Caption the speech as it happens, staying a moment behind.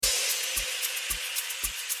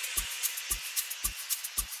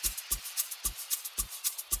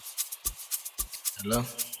Hello,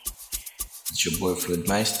 it's your boy Floyd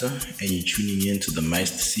Meister, and you're tuning in to the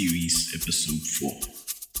Meister series, episode 4.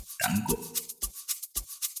 Dankooo.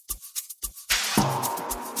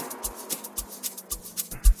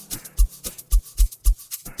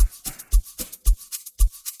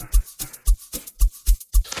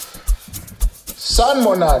 San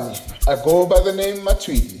Monani, I go by the name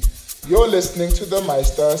Matwidi. You're listening to the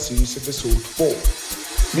Meister series episode 4.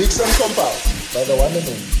 Mix and compiled by the one and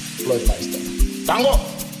only Floyd Meister.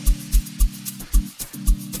 Tango!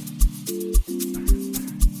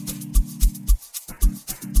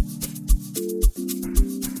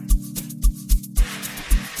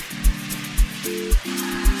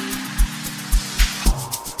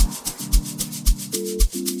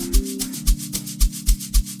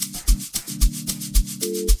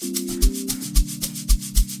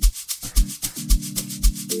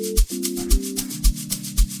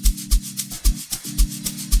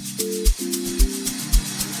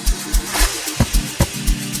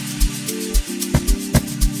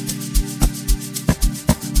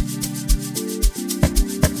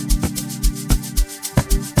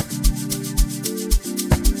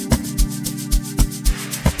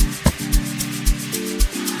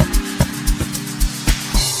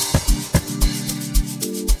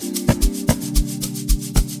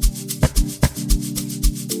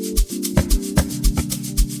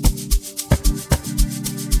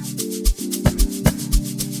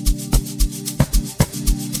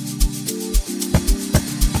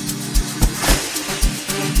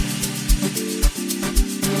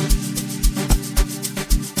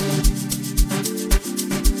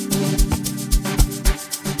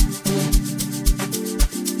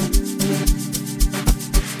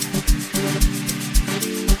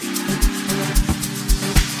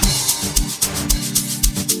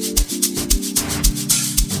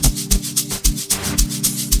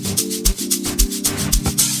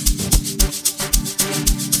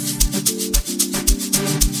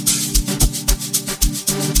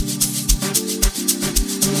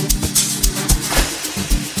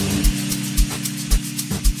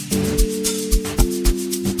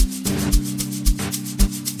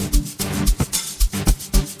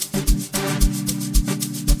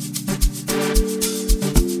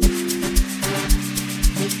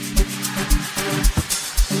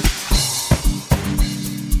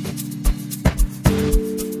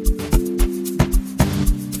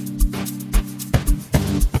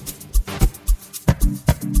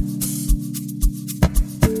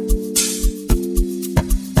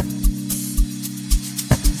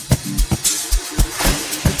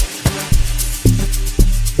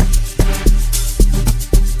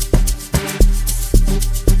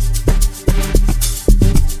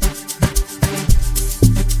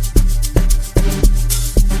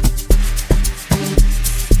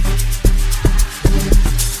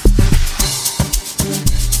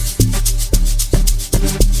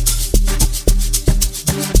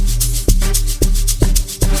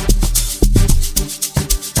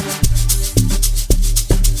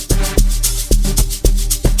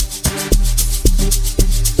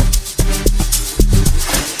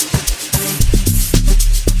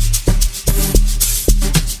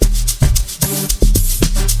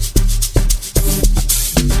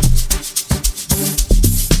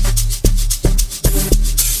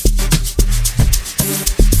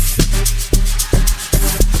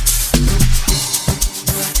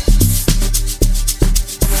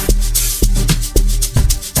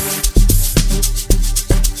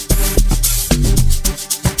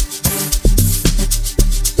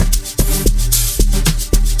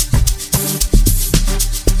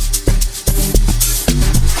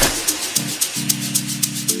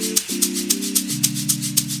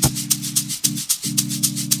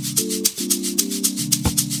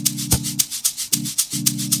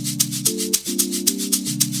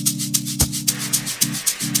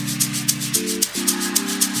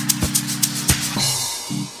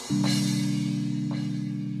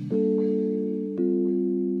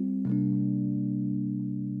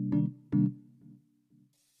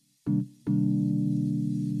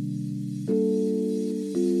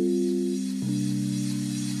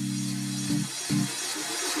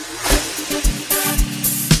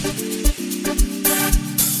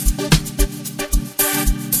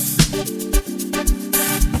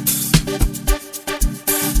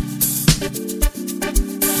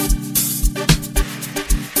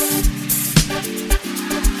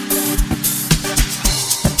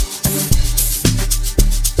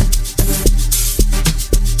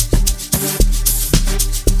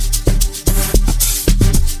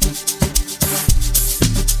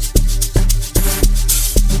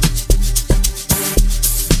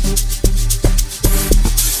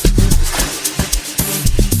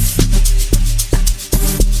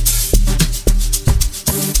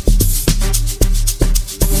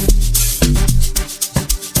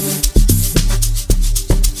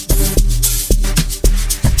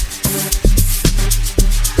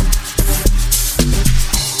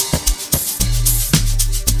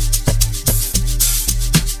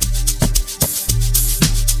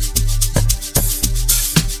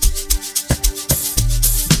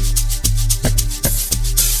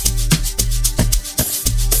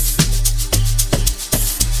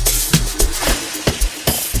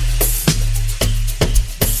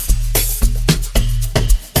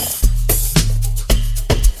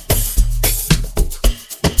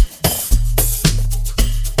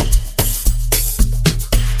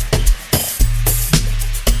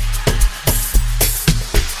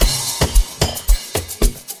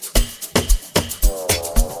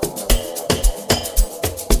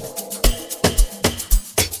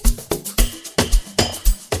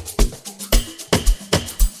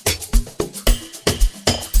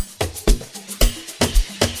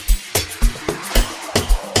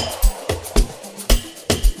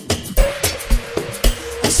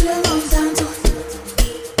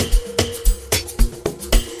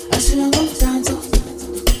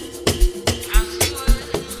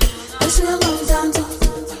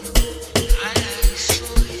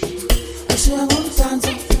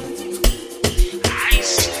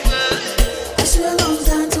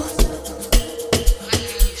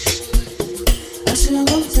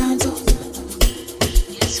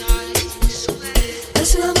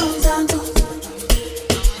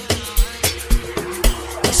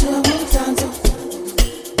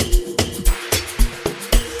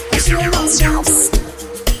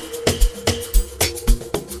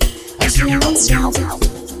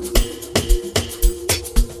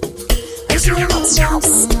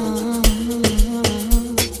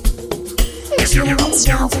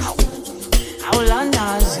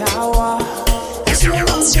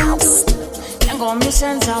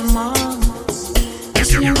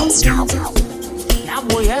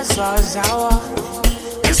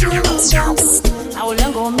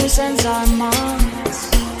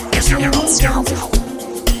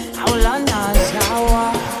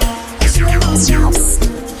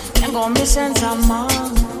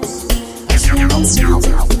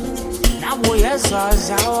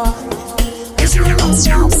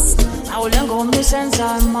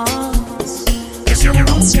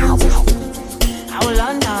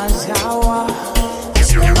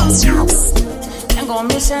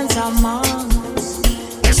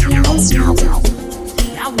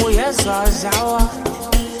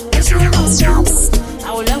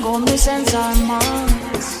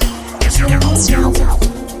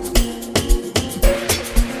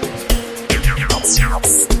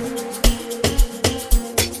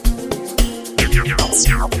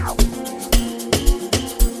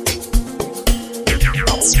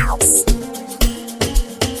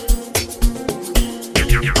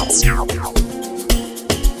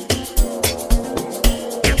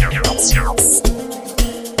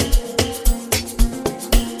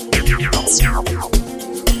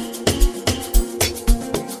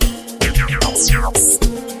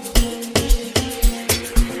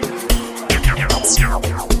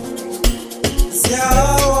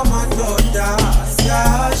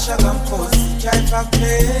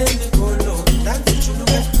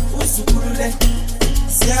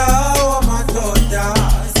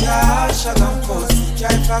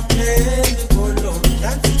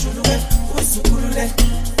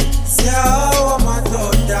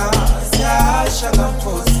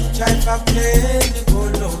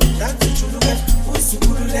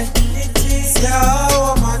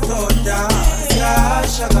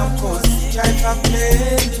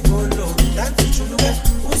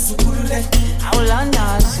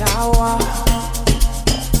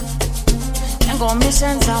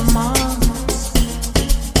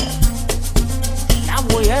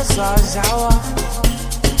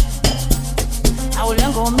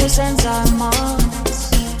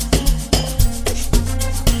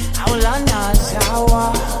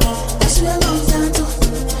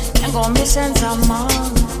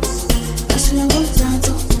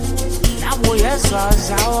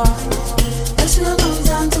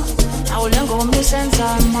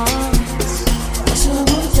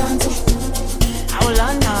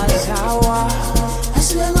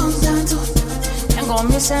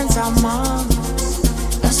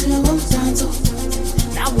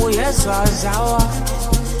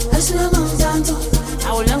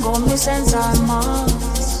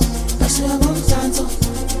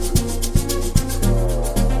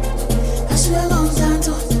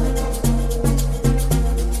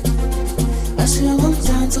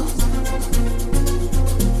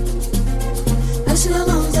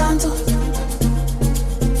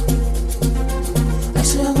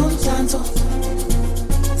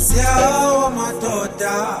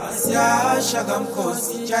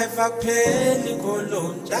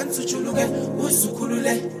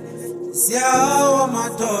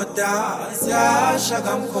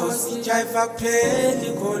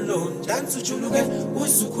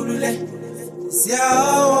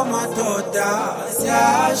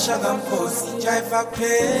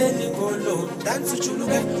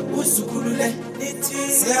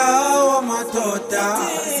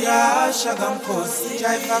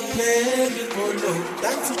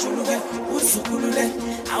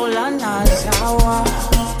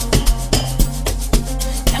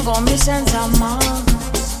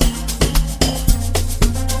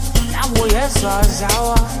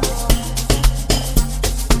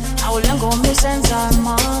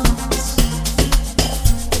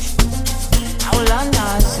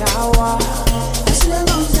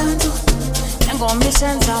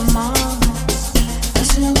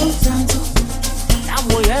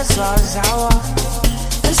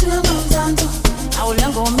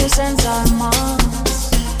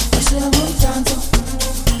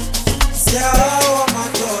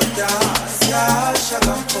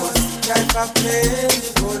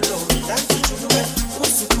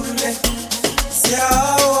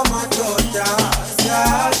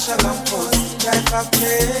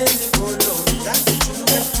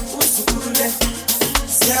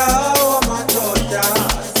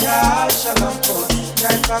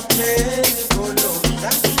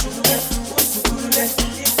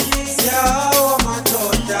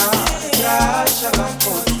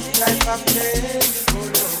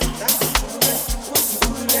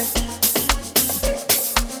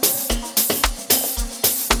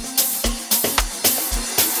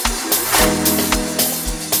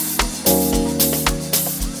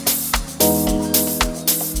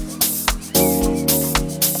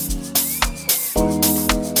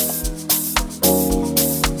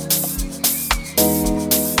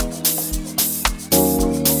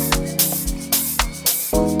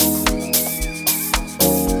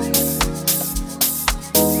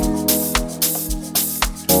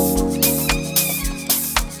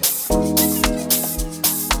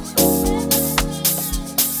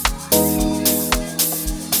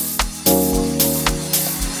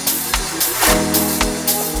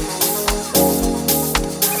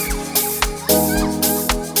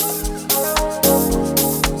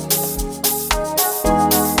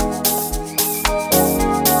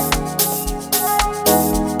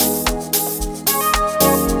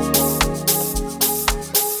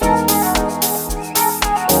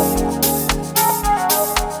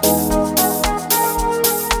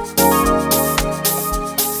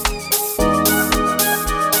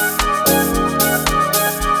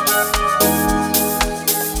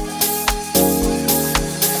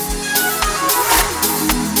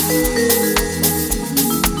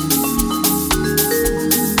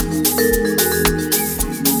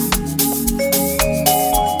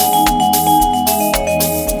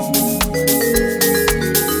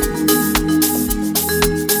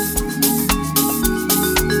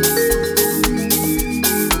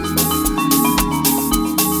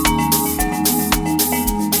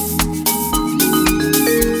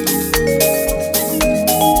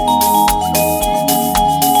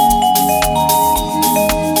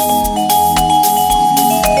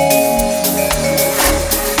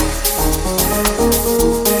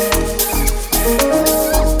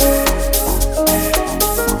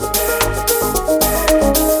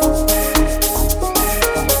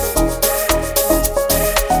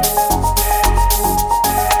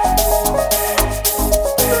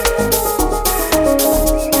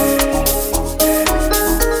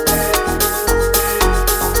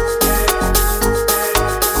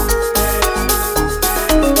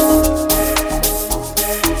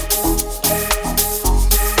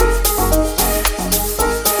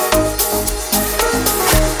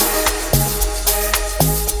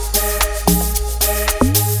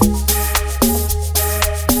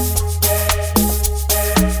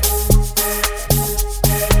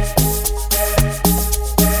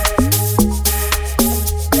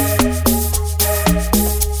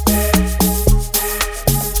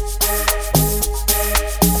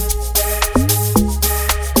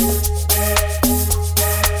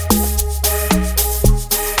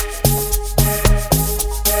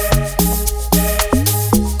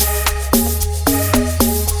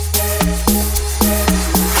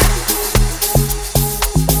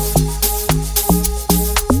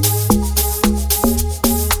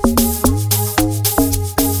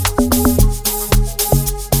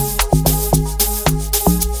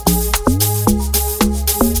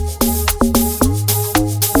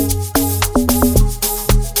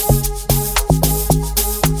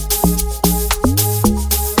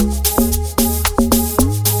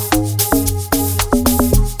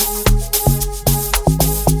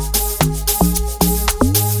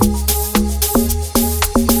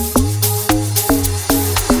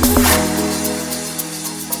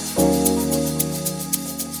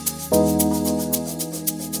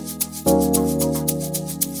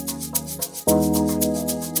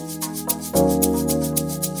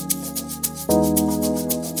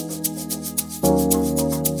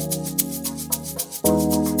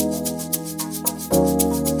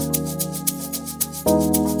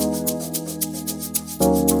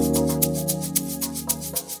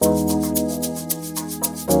 Oh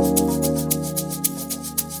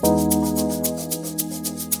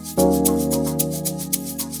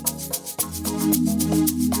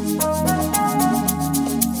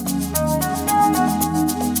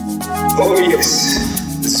yes,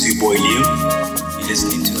 this is your boy Liam. You're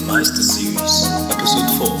listening to the Meister series, episode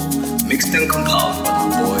 4, mixed and compiled by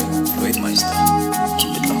my boy Floyd Meister.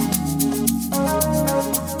 Keep it locked.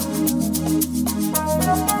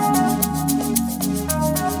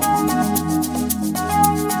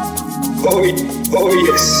 Oh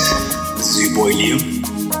yes, this is your boy Liam.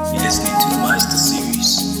 You're listening to the Meister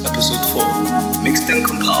series, episode 4, mixed and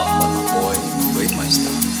compiled by my boy Floyd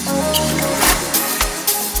Meister. Keep it locked.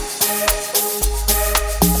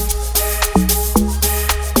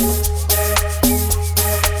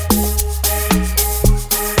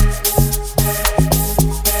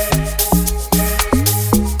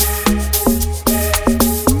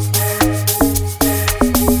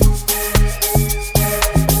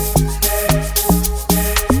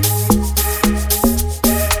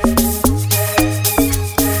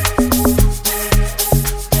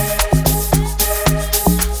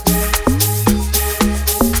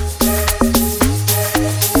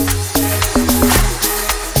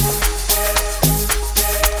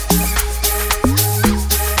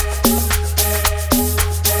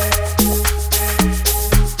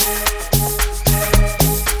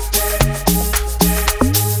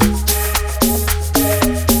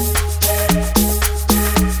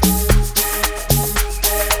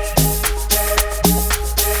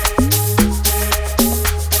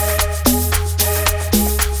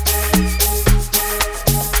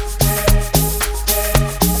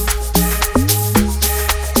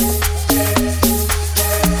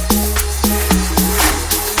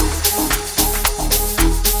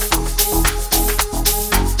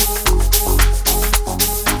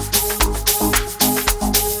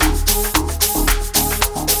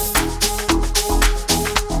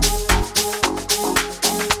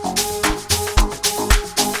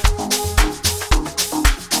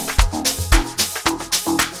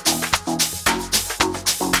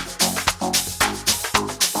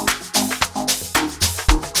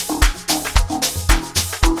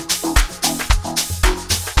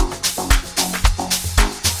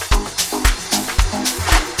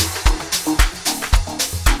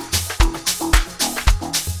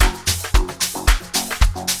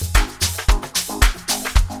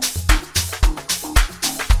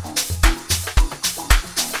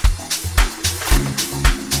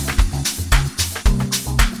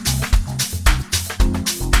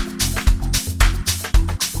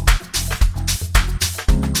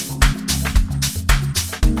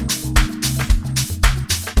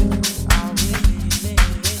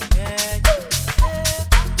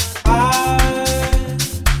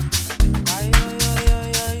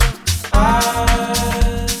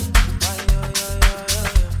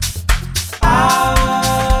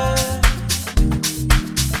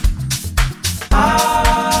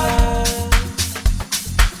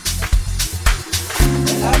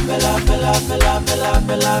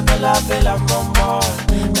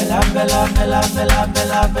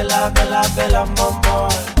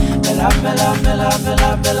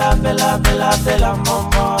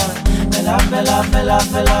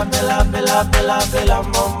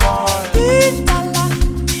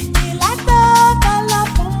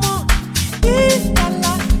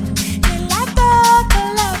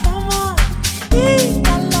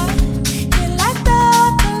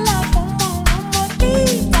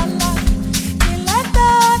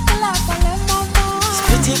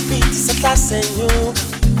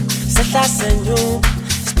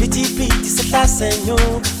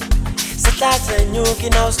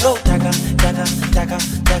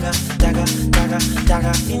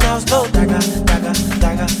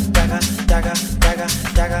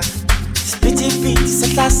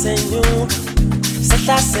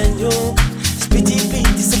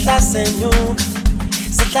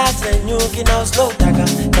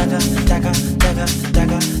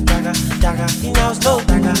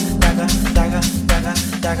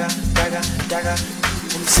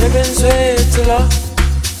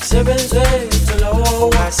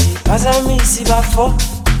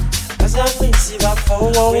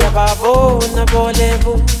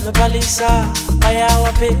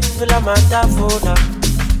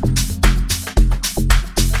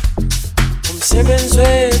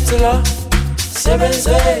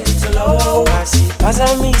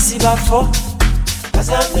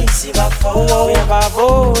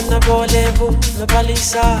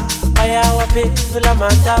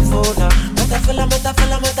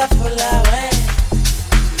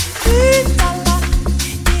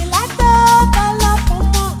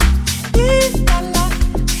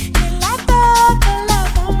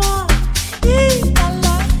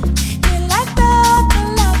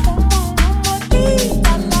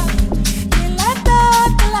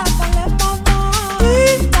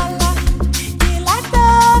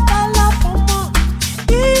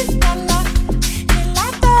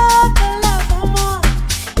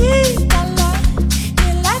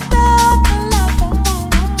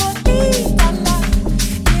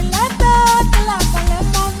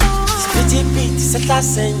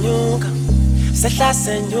 senyuka, sehla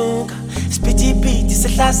senyuka, spiti piti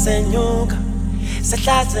sehla senyuka,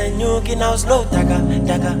 sehla senyuka, now slow daga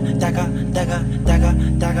daga daga daga daga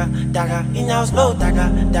daga daga, now slow daga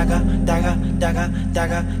daga daga daga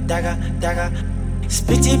daga daga daga,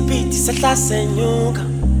 spiti piti sehla senyuka,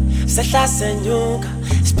 sehla senyuka,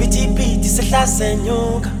 spiti piti sehla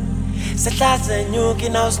senyuka. Sehla senyuka,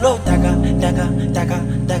 now slow daga daga daga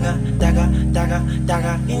daga daga daga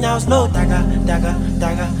daga, now slow daga daga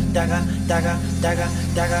daga daga daga daga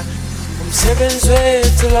daga. Umsebenzi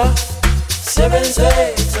wethu lo, umsebenzi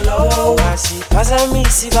wethu lo,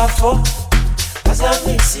 asiphazamisi bafo,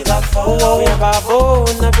 phazamisi bafo,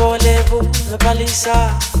 uyababona bolebu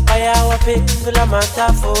nabhalisa bayawaphendula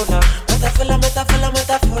matafula, matafula matafula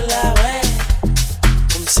matafula we.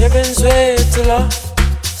 Umsebenzi wethu lo,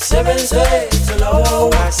 umsebenzi wethu lo,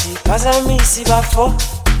 asiphazamisi bafo,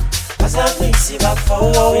 phazamisi bafo,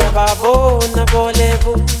 uyababona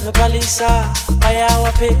bolebu nabhalisa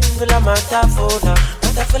bayawaphendula matafula,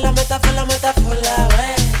 matafula matafula matafula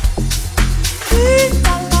we.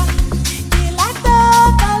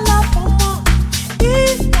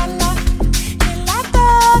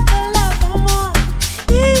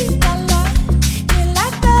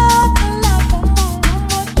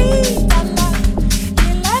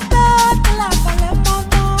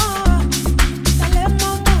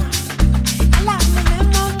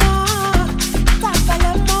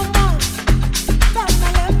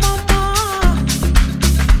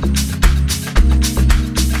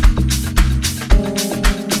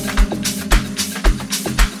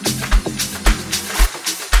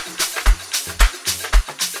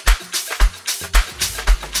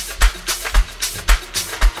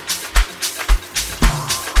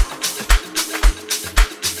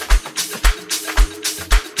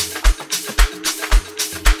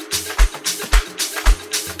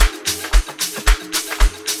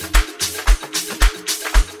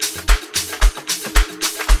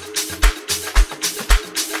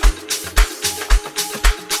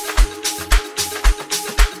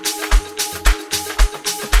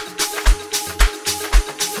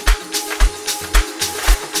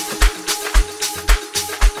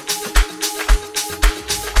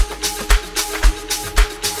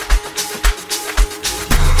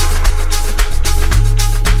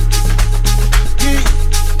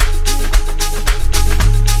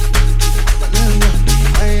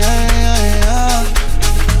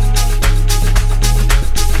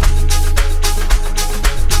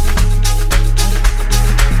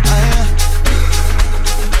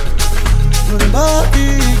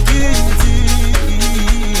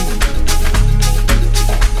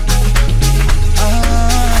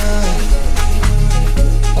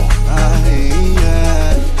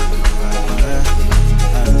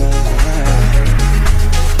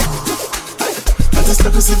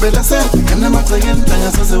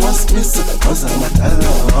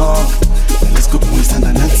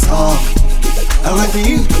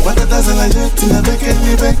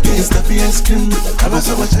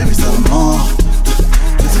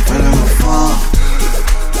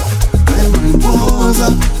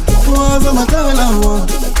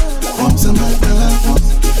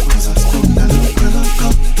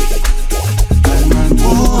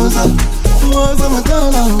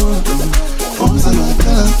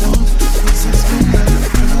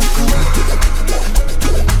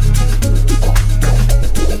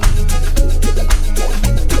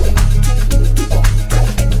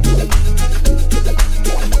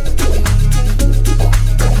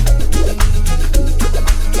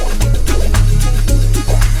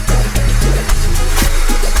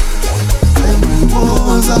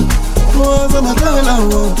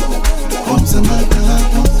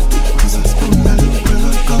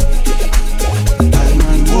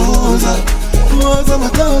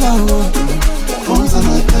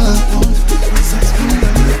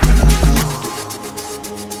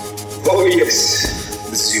 Oh yes,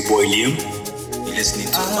 this is your boy Liam. You're listening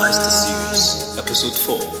to the Meister series, episode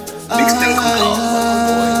 4. Mixed and compiled by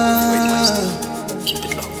my boy Floyd Meister. Keep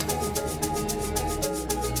it locked.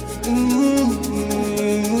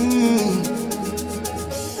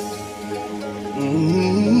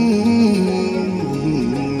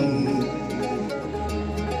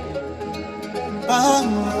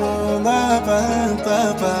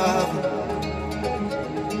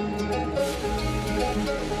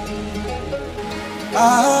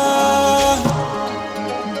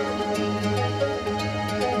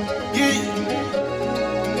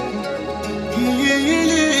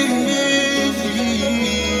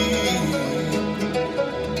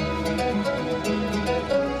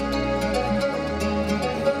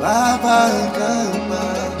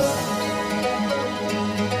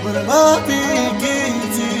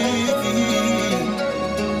 mabikiti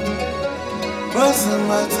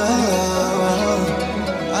wasematala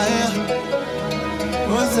aya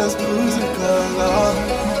wasasphuzikala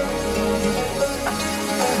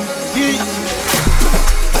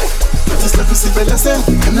Sibela sen,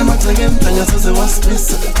 kana matagem tanya saze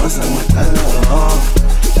wasmisa wasa matala.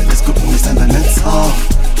 Let's go put and let's all.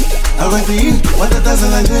 I went in, what a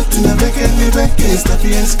dozen I left in a back is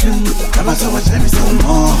the ice cream. I'm so much heavy some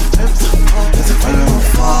more. There's a fire on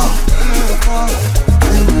fire.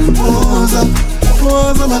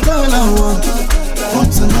 Was a matala one.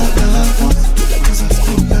 What's a matala one? Was a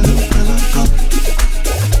school belly go.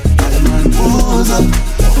 Was a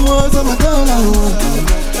matala one.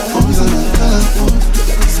 Was a matala one.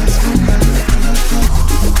 Was a school belly go.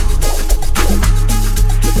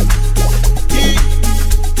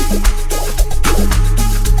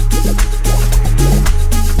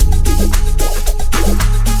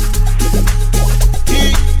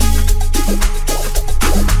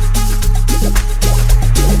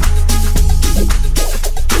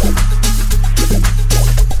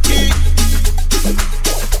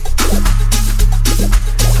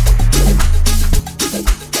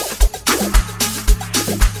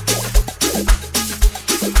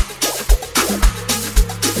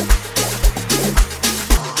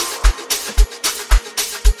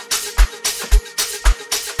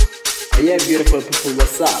 Yeah, beautiful people,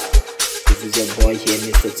 what's up? This is your boy here,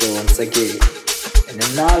 Meister once again. And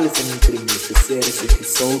I'm now listening to the Meister series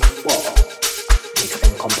episode 4. Mixed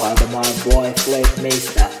and compiled by my boy Floyd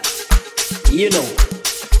Meister. You know.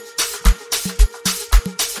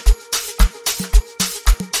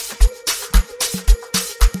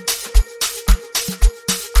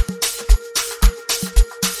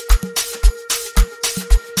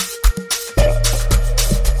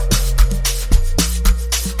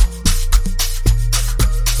 This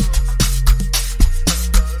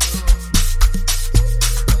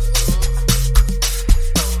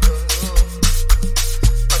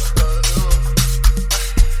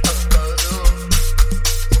is your boy, BC,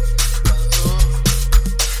 and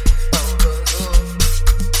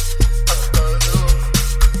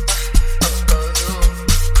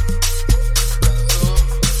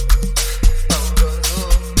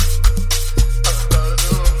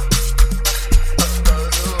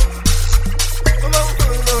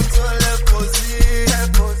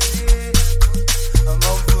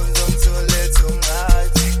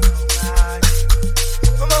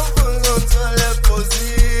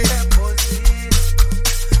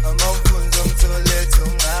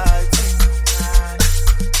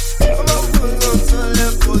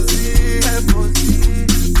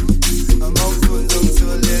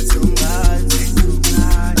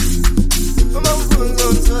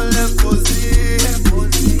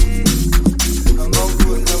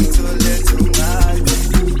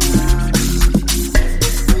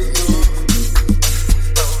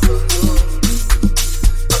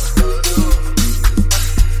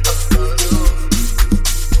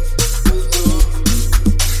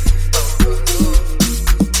to Meister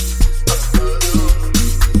series, episode 4,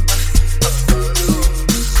 Mixed and Compiled by my boy, Floyd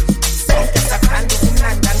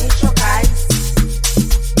Meister.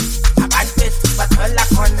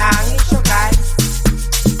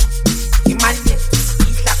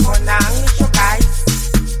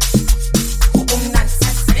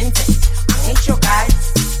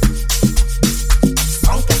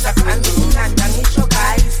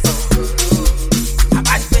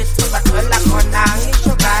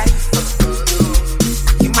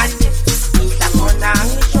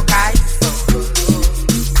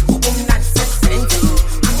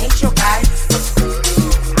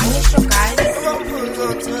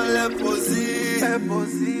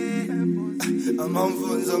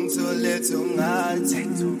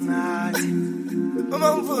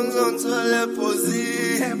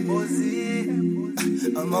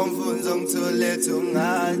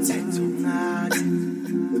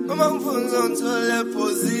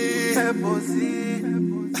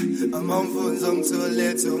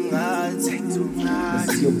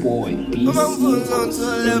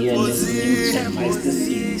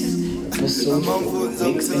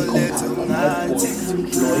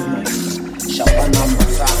 Shapa number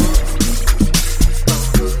 5.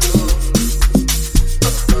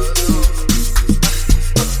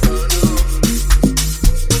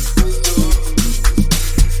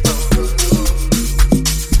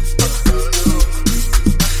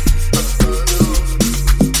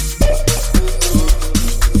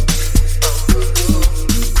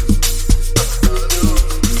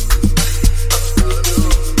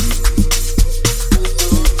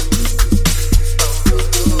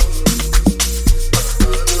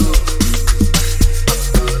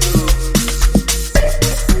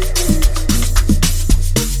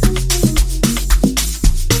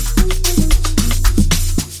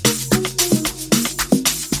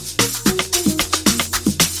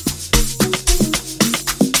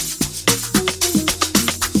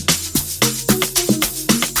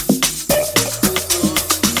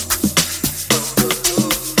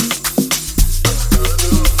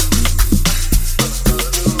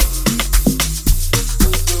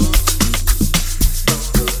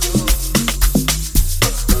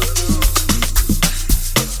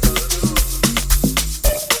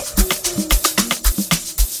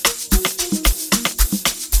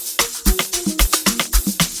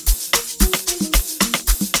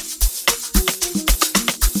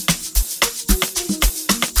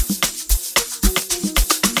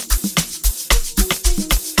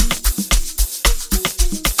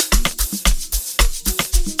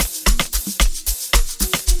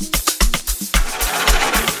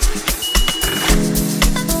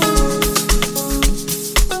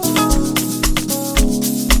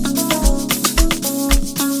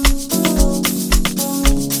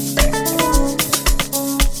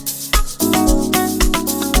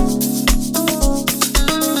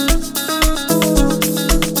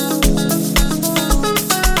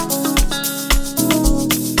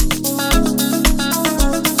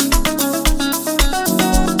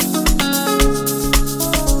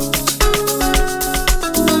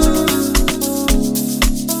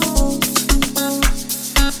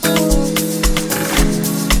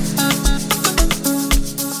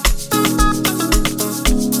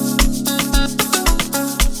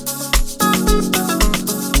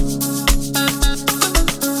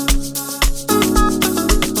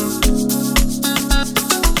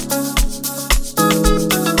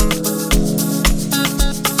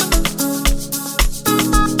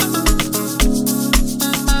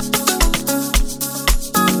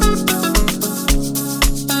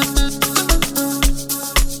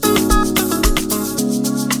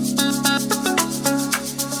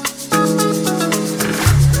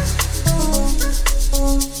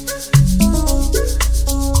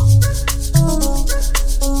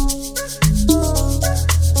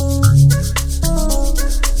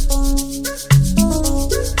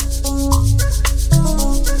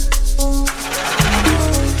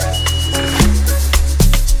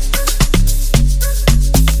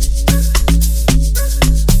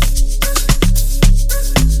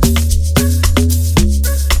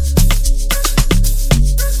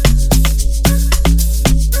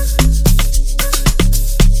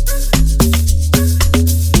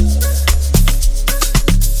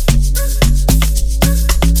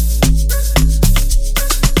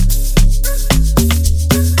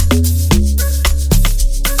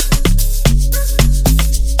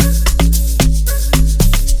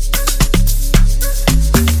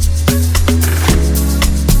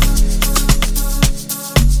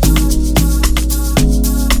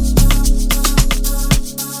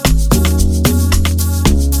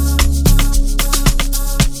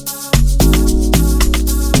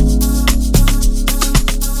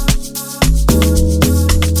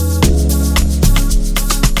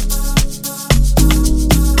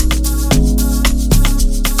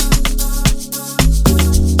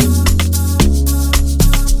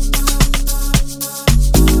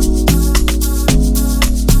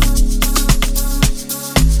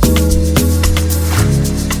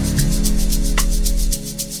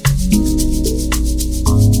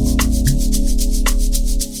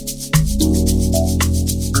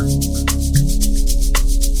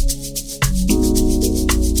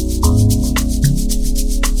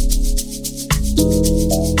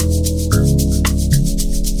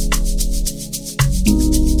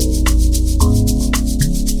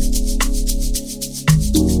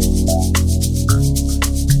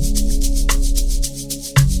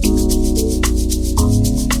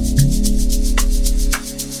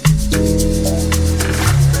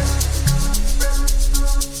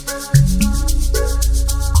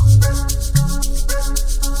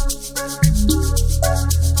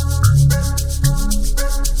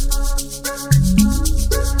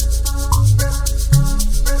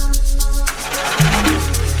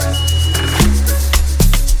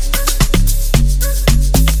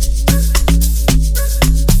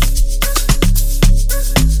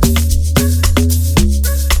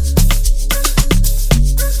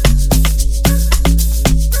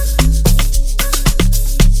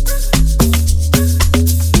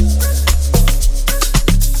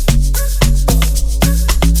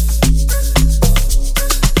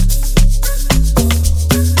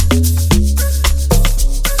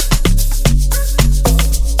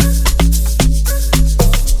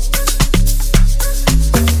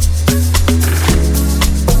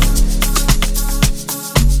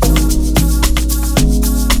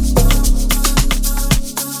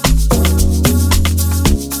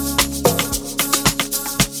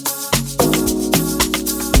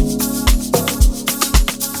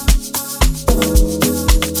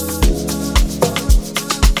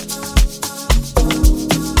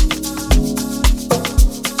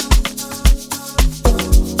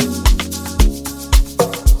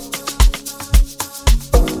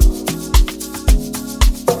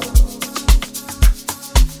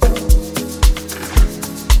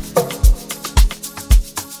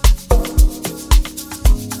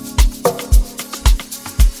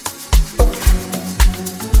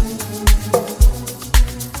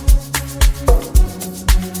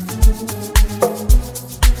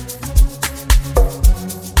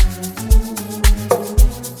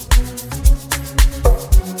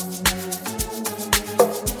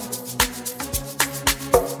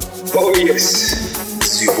 Oh yes,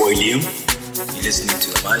 it's your boy Liam. You're listening to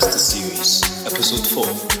the Meister series, episode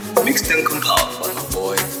 4, mixed and compiled by my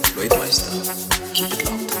boy Floyd Meister. Keep it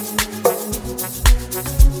locked.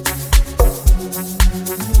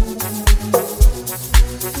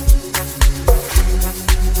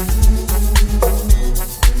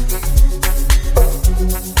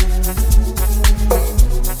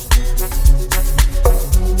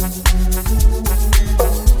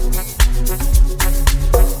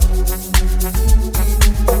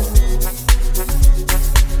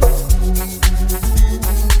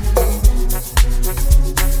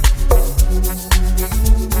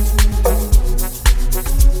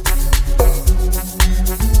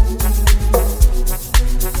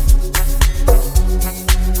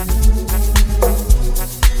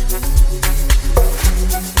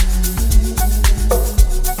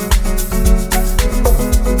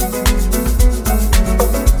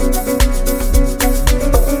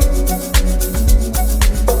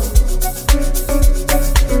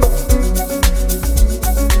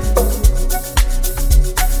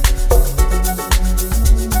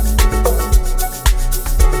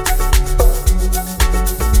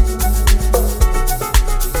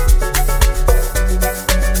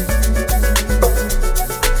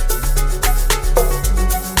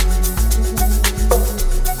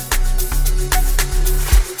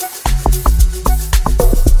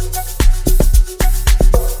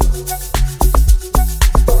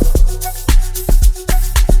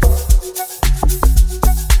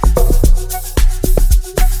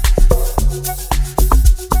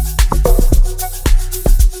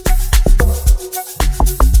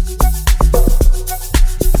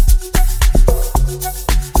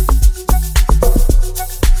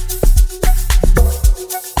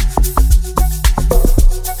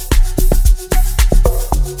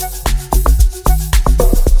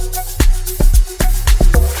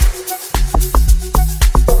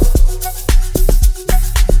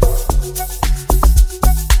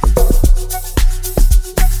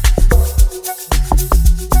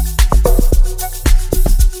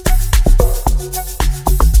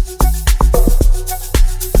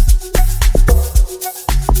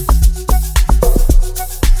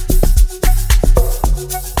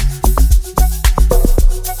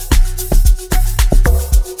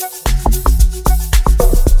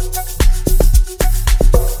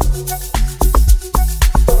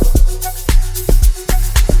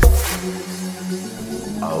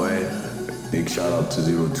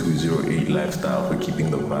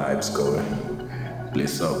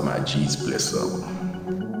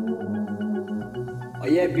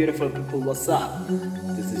 Beautiful people, what's up?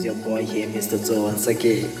 This is your boy here, Mr. once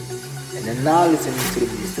again. And then now listening to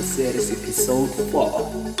the Meister series episode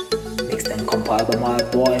 4. Mixed and compiled by my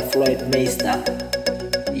boy Floyd Meister.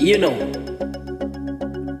 You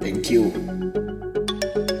know. Thank you.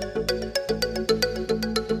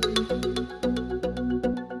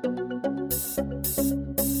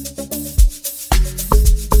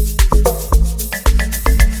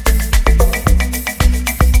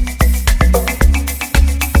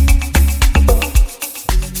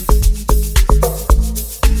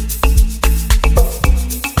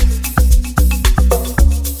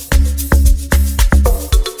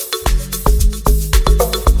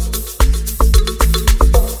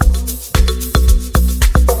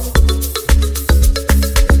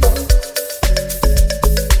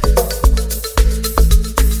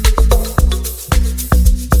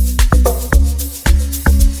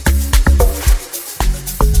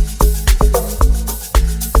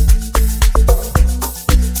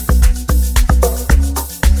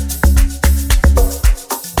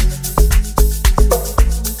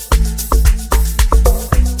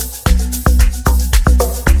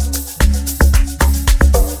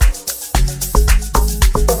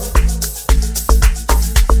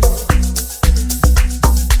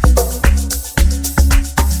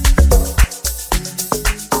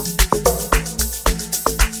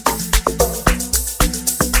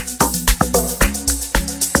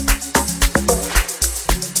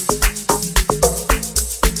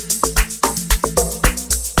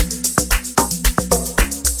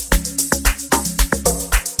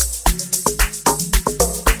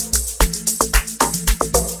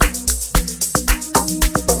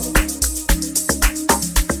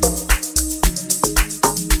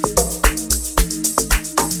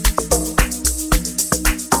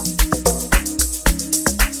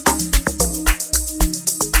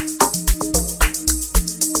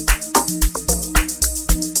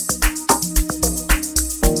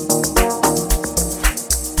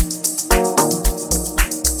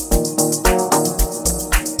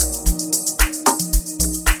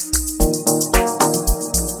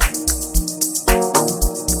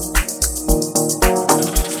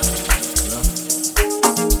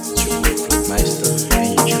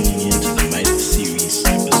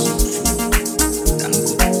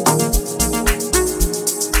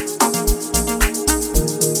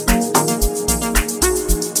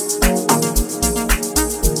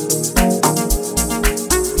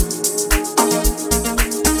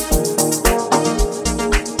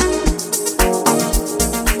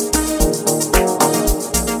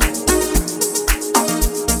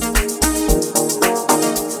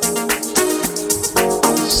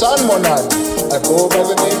 Monani. I go by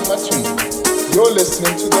the name Matui. You're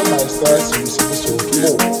listening to the Meister series episode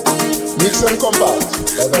 4. Mix and compiled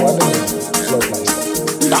by the one and only Floyd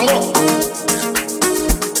Meister. Dankooo!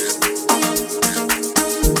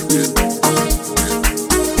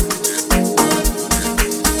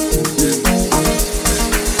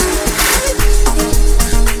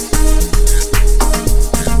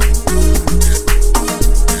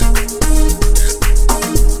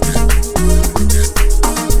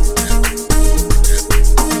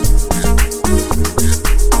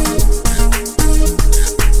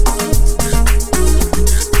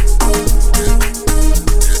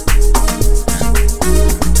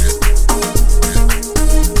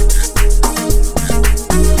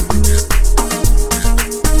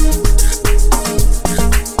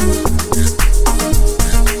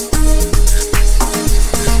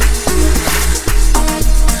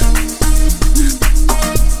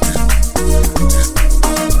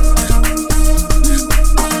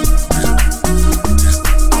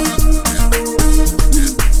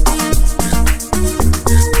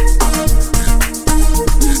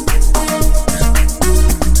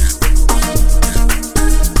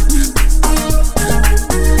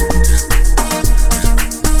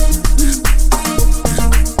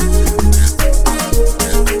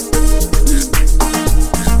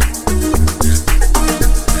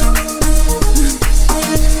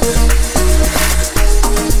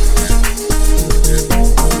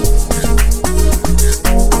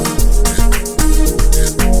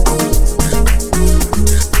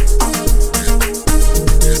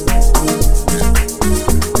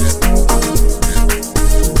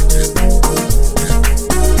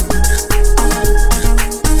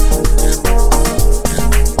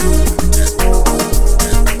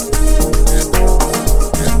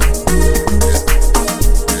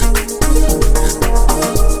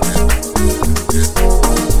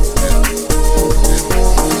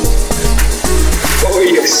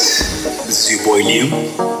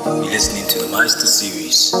 Meister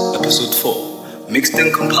series, episode 4, mixed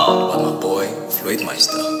and compiled by my boy Floyd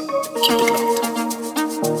Meister. Keep it locked.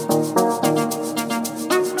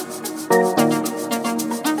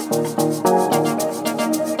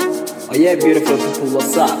 Oh yeah, beautiful people,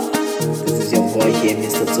 what's up? This is your boy here,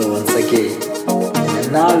 Mr. Toe once again. And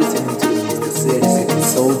I'm now listening to the Meister series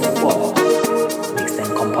episode 4, mixed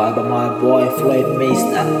and compiled by my boy Floyd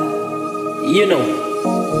Meister. You know.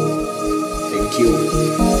 Thank you.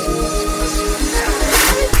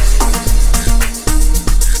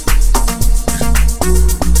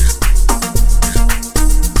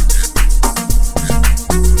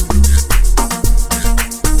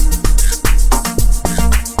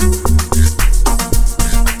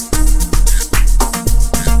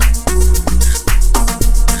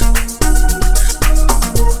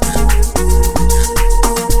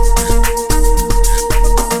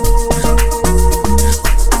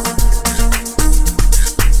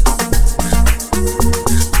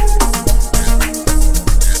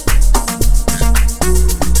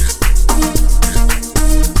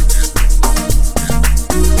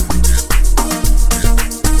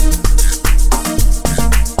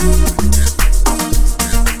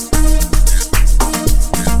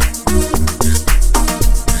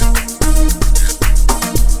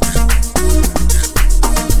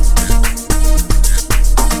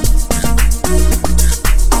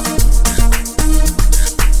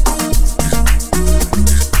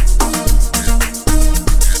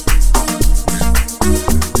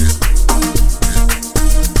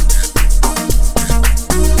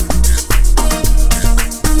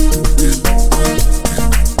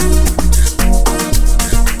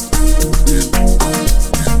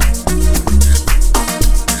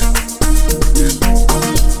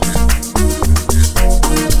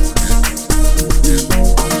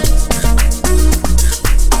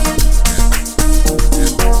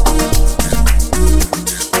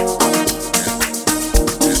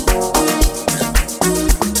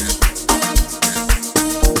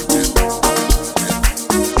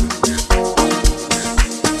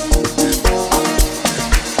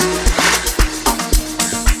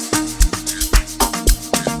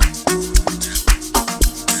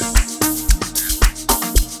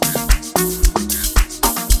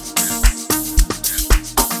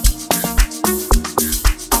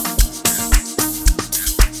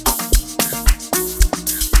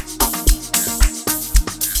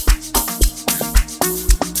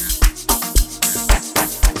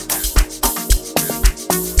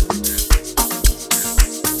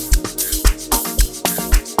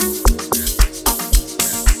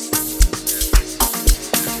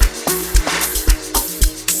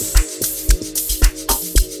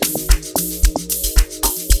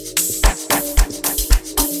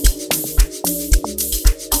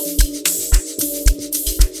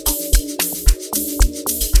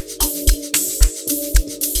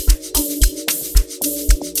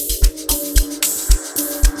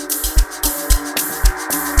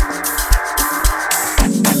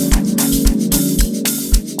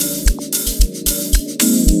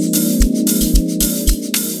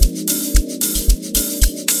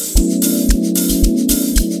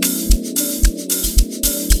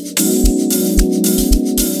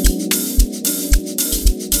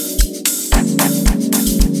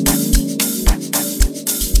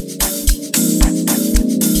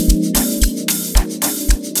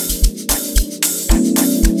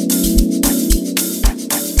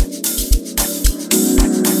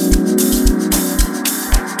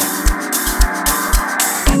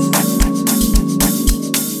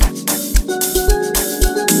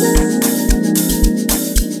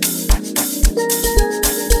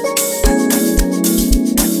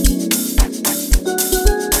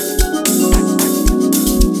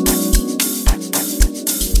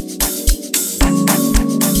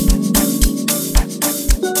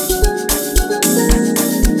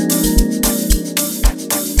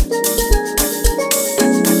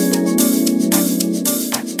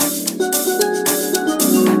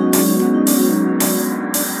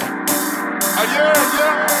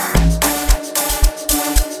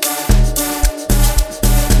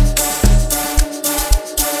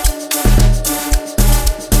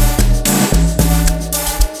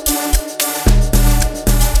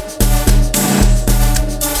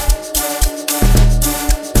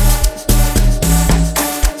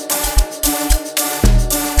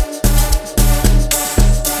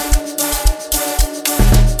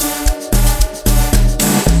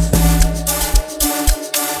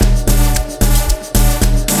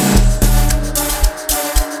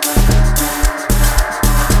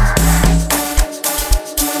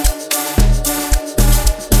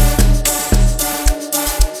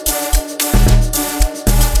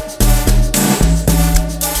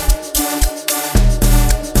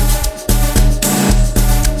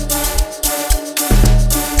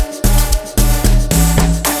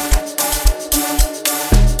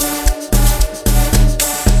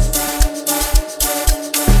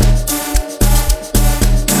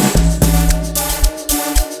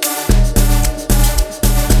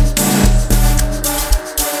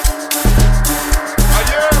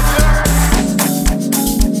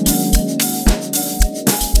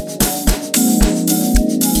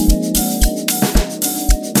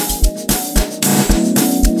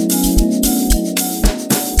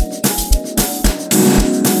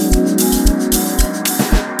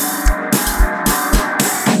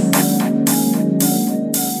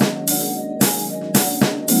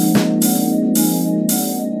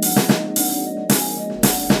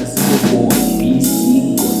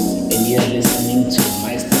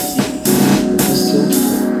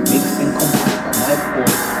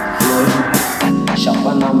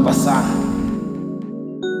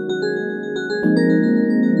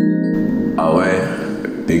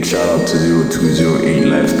 to 0208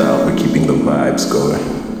 Lifestyle for keeping the vibes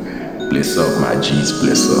going. Bless up, my G's,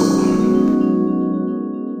 bless up.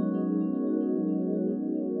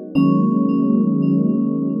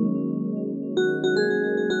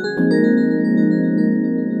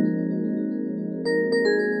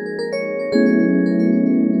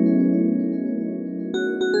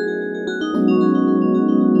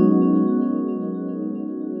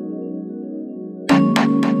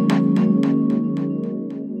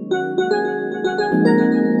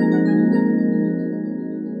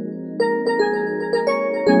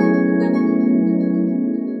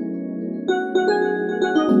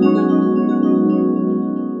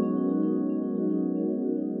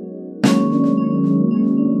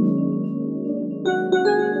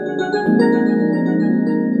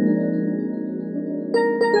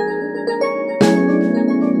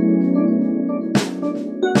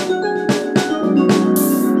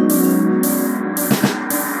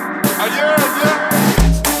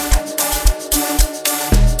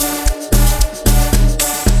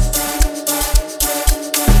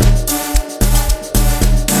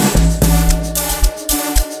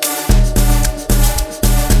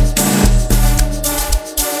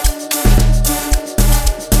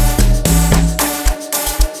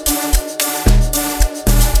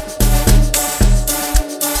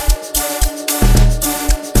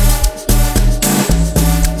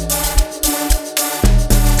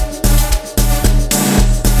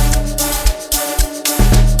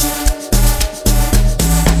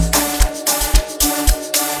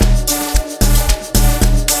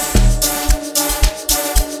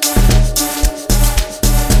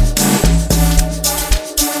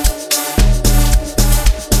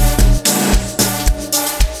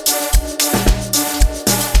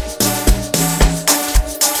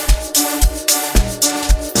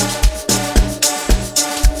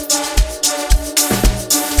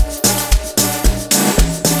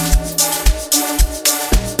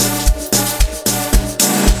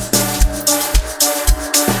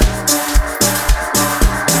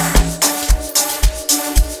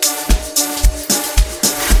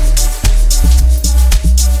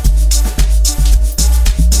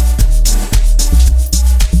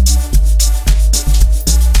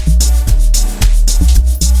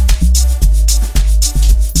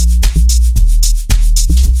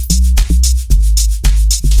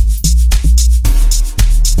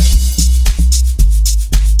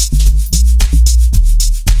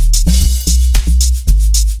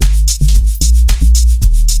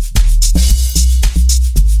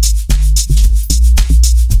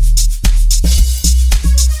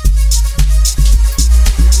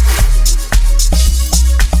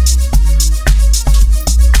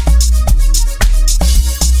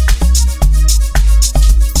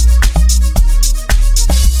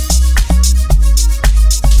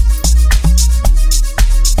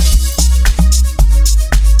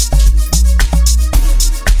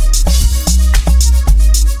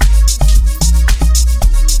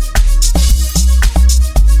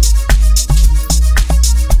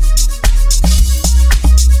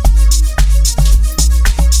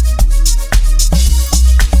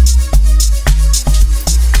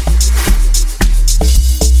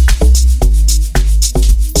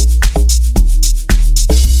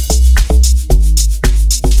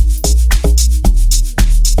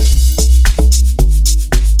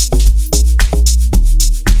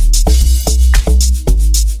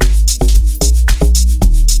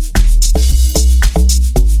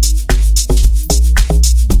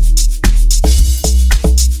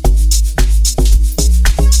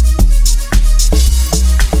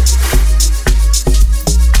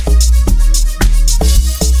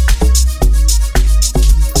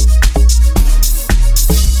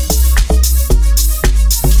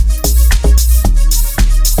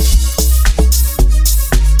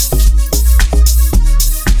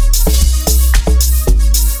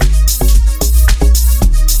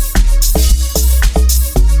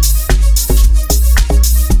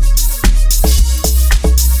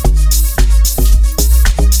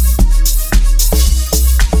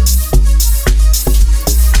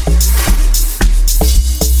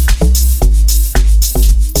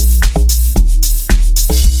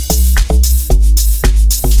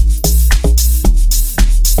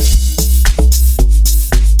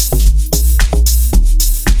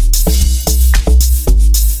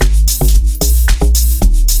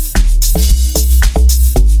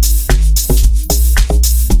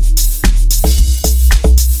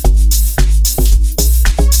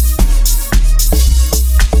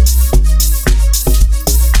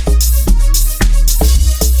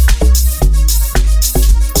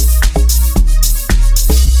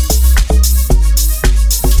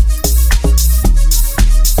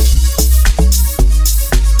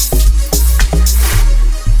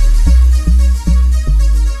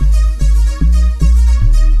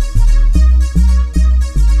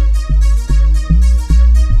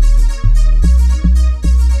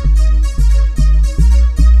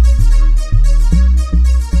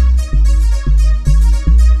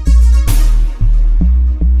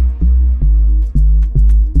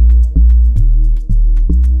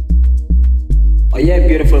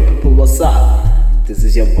 beautiful people, what's up? This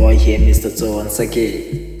is your boy here, Mr. Zo once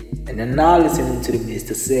again. And you're now listening to the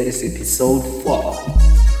Meister series episode 4.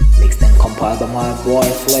 Mixed and compiled by my boy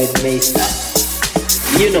Floyd Meister.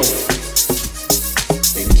 You know.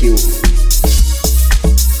 Thank you.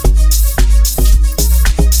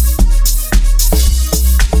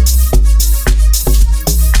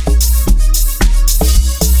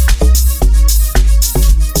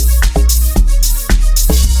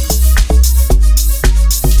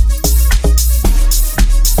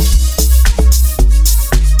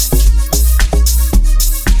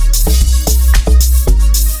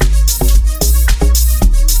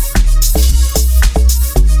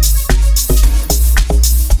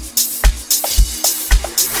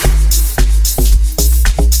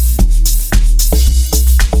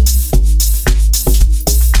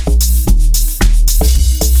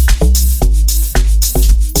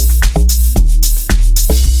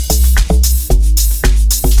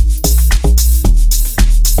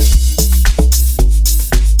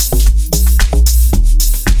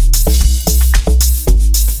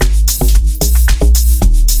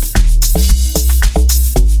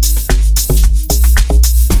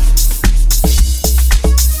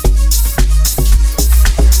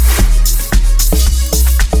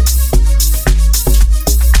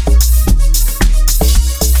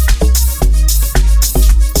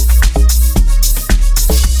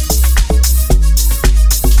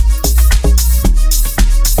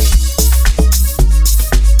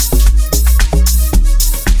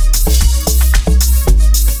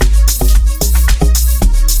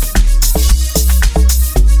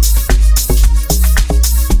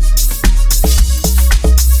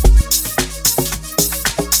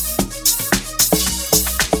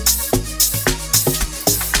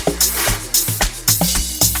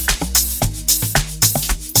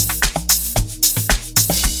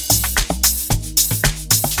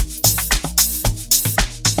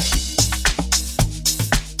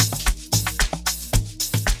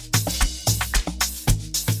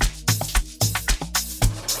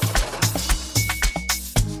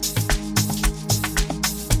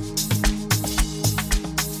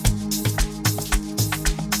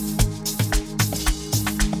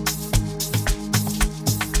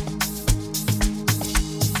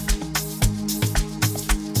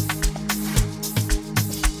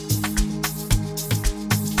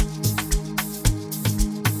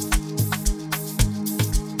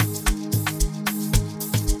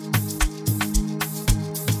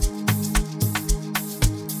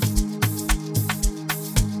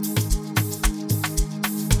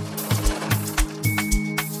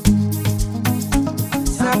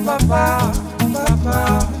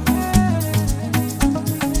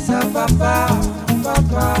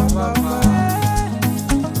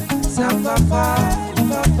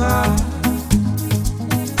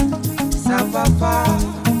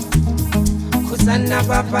 Kusana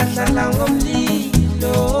baba hlala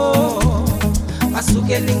ngomlilo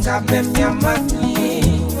basukela ingapha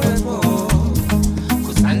emnyamathiwebo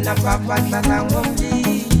Kusana baba hlala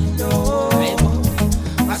ngomlilo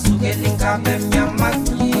basukela ingapha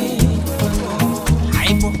emnyamathiwebo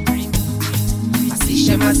Hayibo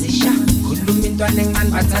masisha khuluma intwana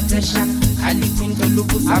encane bathathesha khali kwinto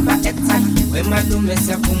lokuzaba ekthaya wemalume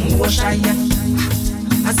siyavuma uwoshaya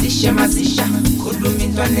Masisha khuluma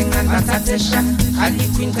intwana encane bathathesha khali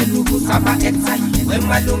kwinto lokuzaba ekthaya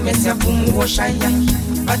wemalume siyavuma uwoshaya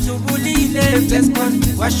Bajubulile beskon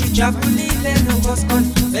washujabulile nogoskon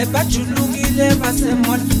bebajulukile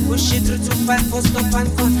basemon ushidru to fight for stop and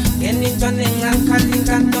con enintwana encane khali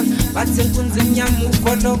nkanton bathi inkunzi emnyama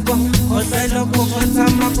ukoloko odleloko konza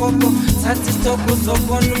amagogo sathi stop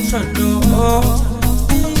uzobona umsholo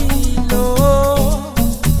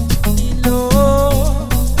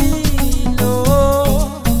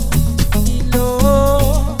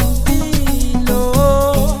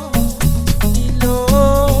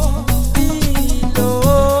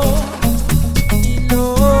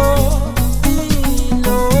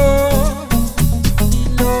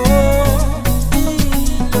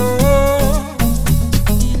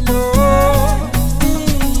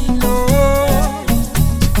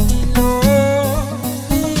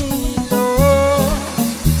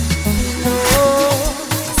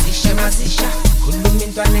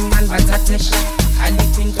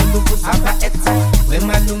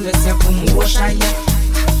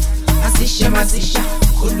Masisha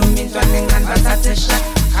khuluma intwana encane bathathesha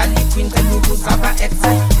khali kwinto lokuzaba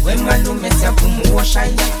ekthaya wemalume siyavuma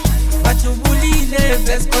uwoshaya Bajubulile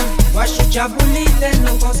beskon washujabulile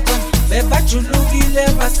nogoskon bebajulukile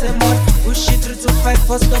basemol ushit 3 to 5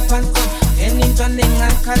 for stop and come into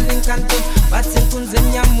nengankalinkanto bathi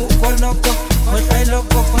kunzeni yami ukoloko kodwa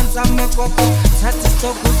iloko kwenza amakoko thatha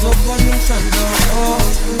isitoko uzobona umshando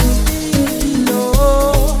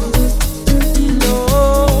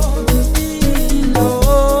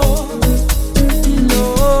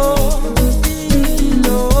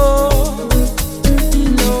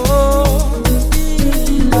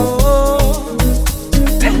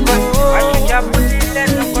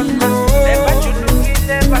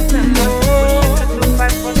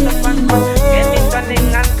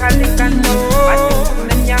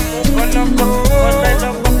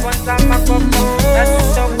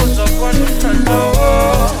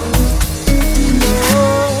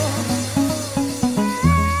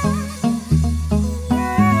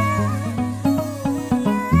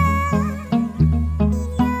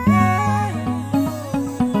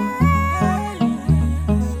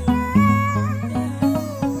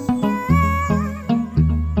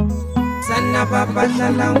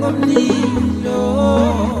bahlala ngomlilo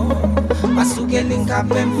basukela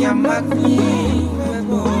ingapha emnyamani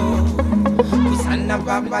webo usana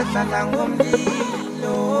bahlala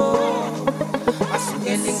ngomlilo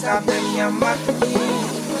basukela ingapha emnyamani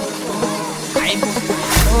ayibo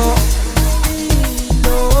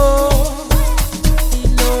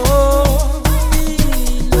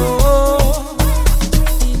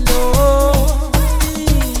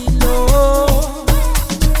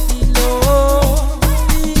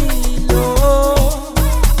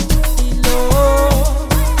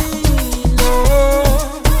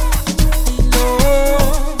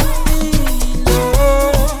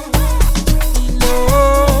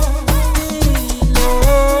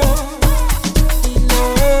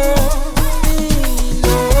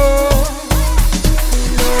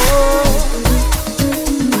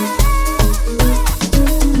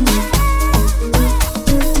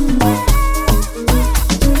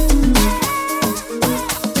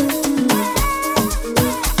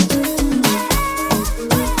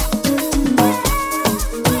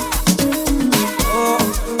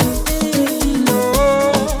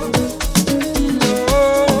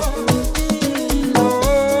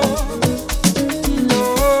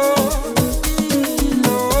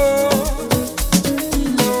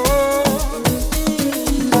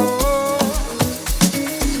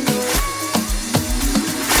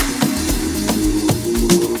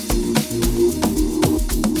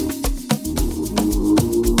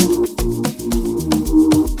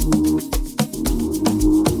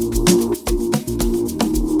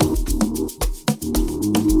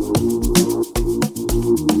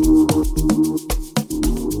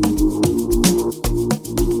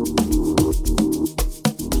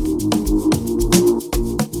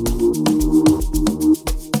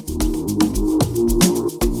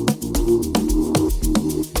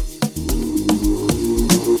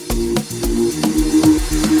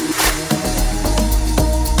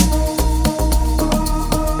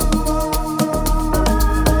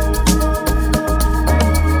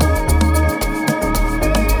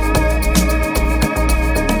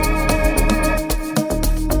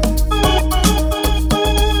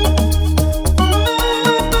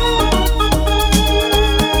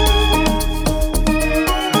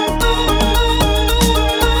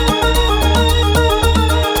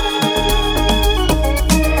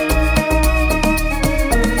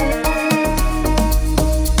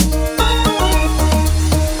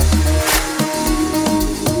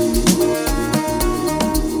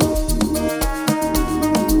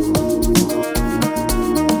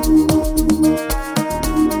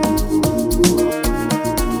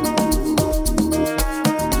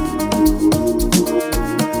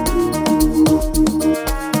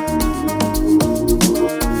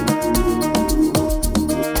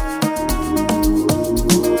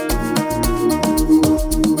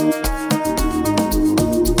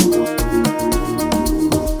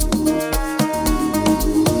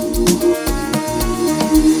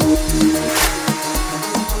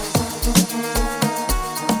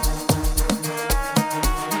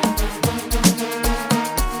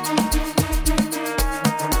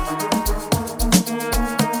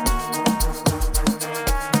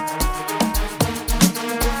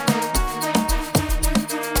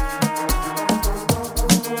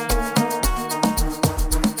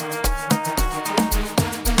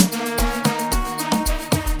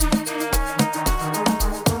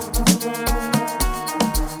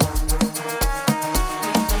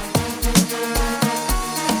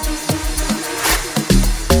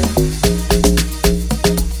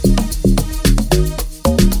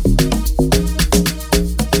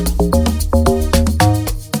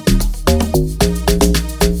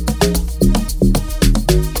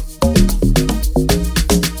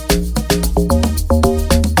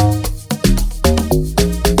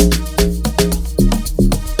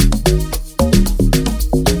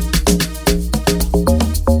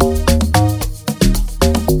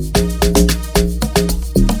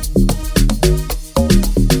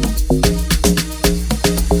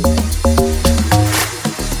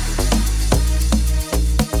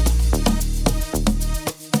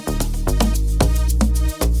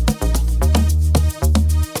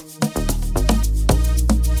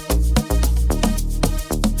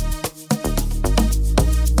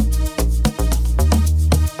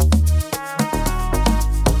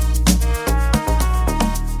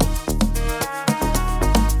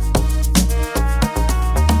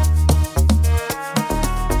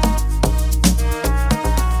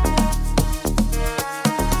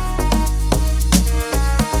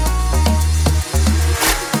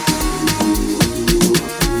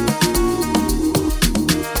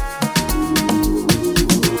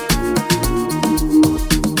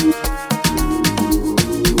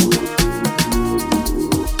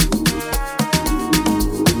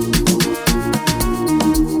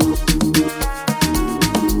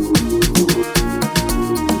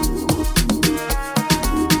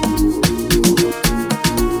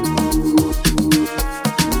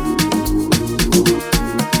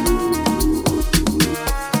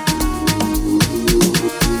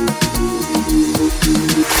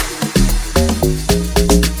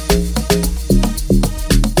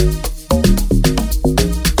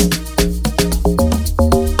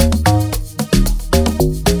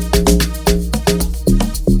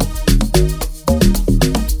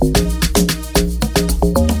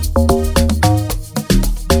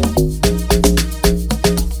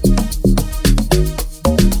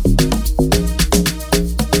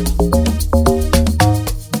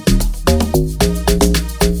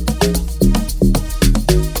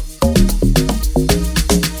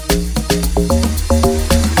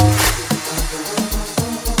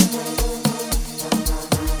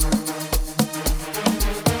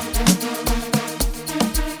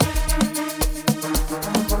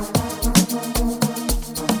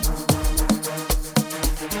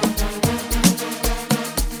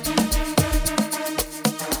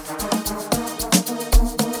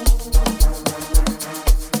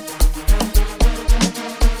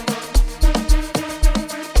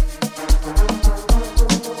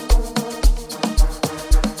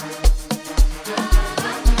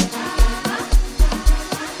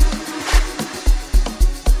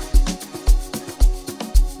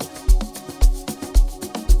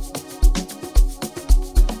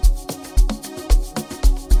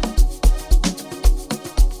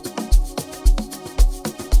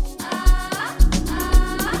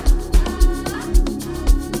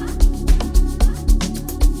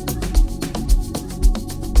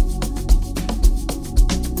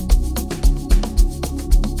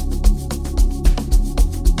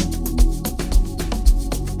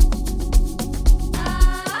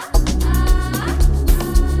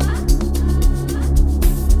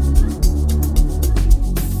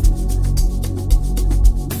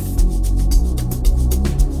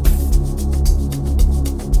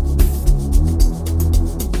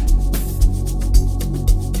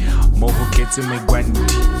baketse megwanti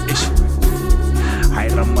eish hai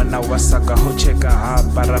ramana wasaka ho cheka ha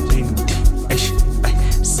parapenti eish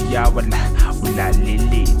siyawala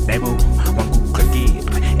ulalele daibo wangukragir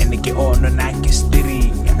enike ono na ke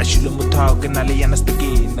steering ashilo muthaga nale yana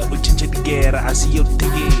stigin uchinche tigera asiyo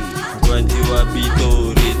tigi Kwanti wa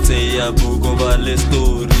pitori tse ya bugo vale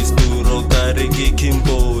stories turo kare ki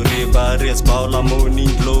kimbori various paula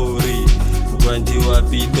morning glory Kwanti wa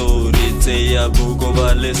pitori tse ya bugo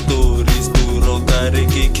vale stories turo kare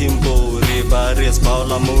ki kimbori various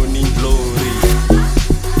paula morning glory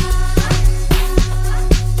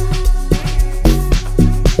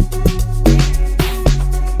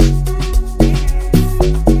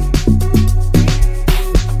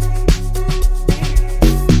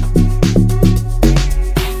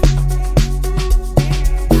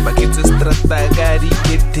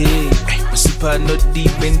no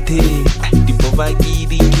deep into di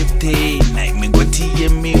bovagiri kete nai mengoti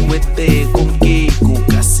yemi wete konge ku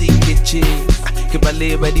kasi keche ke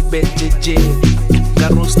bale ba di bejeje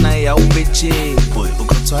karos na ya ubeche boy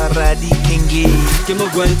ukotsara di kenge ke mo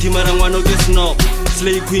gwanti marangwano ke snob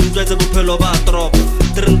slay queen tsa bophelo ba trop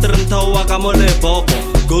tren tawa ka mo le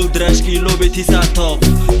bobo gold rush ki lo betisa top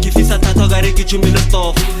ke fisa thata gare ke chumile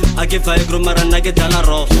stop a ke vai gro marana ke dala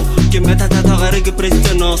rofo ke meta thata gare ke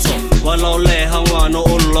presidenoso wala ole hangwano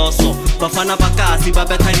oloso bafana bakasi ba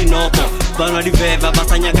betha dinoko bana di veva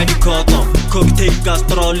basanya ka dikoto cocktail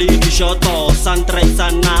gastroli di shoto santre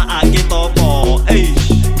sana a ke topo eish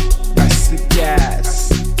basirias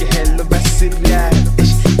ke hello basirias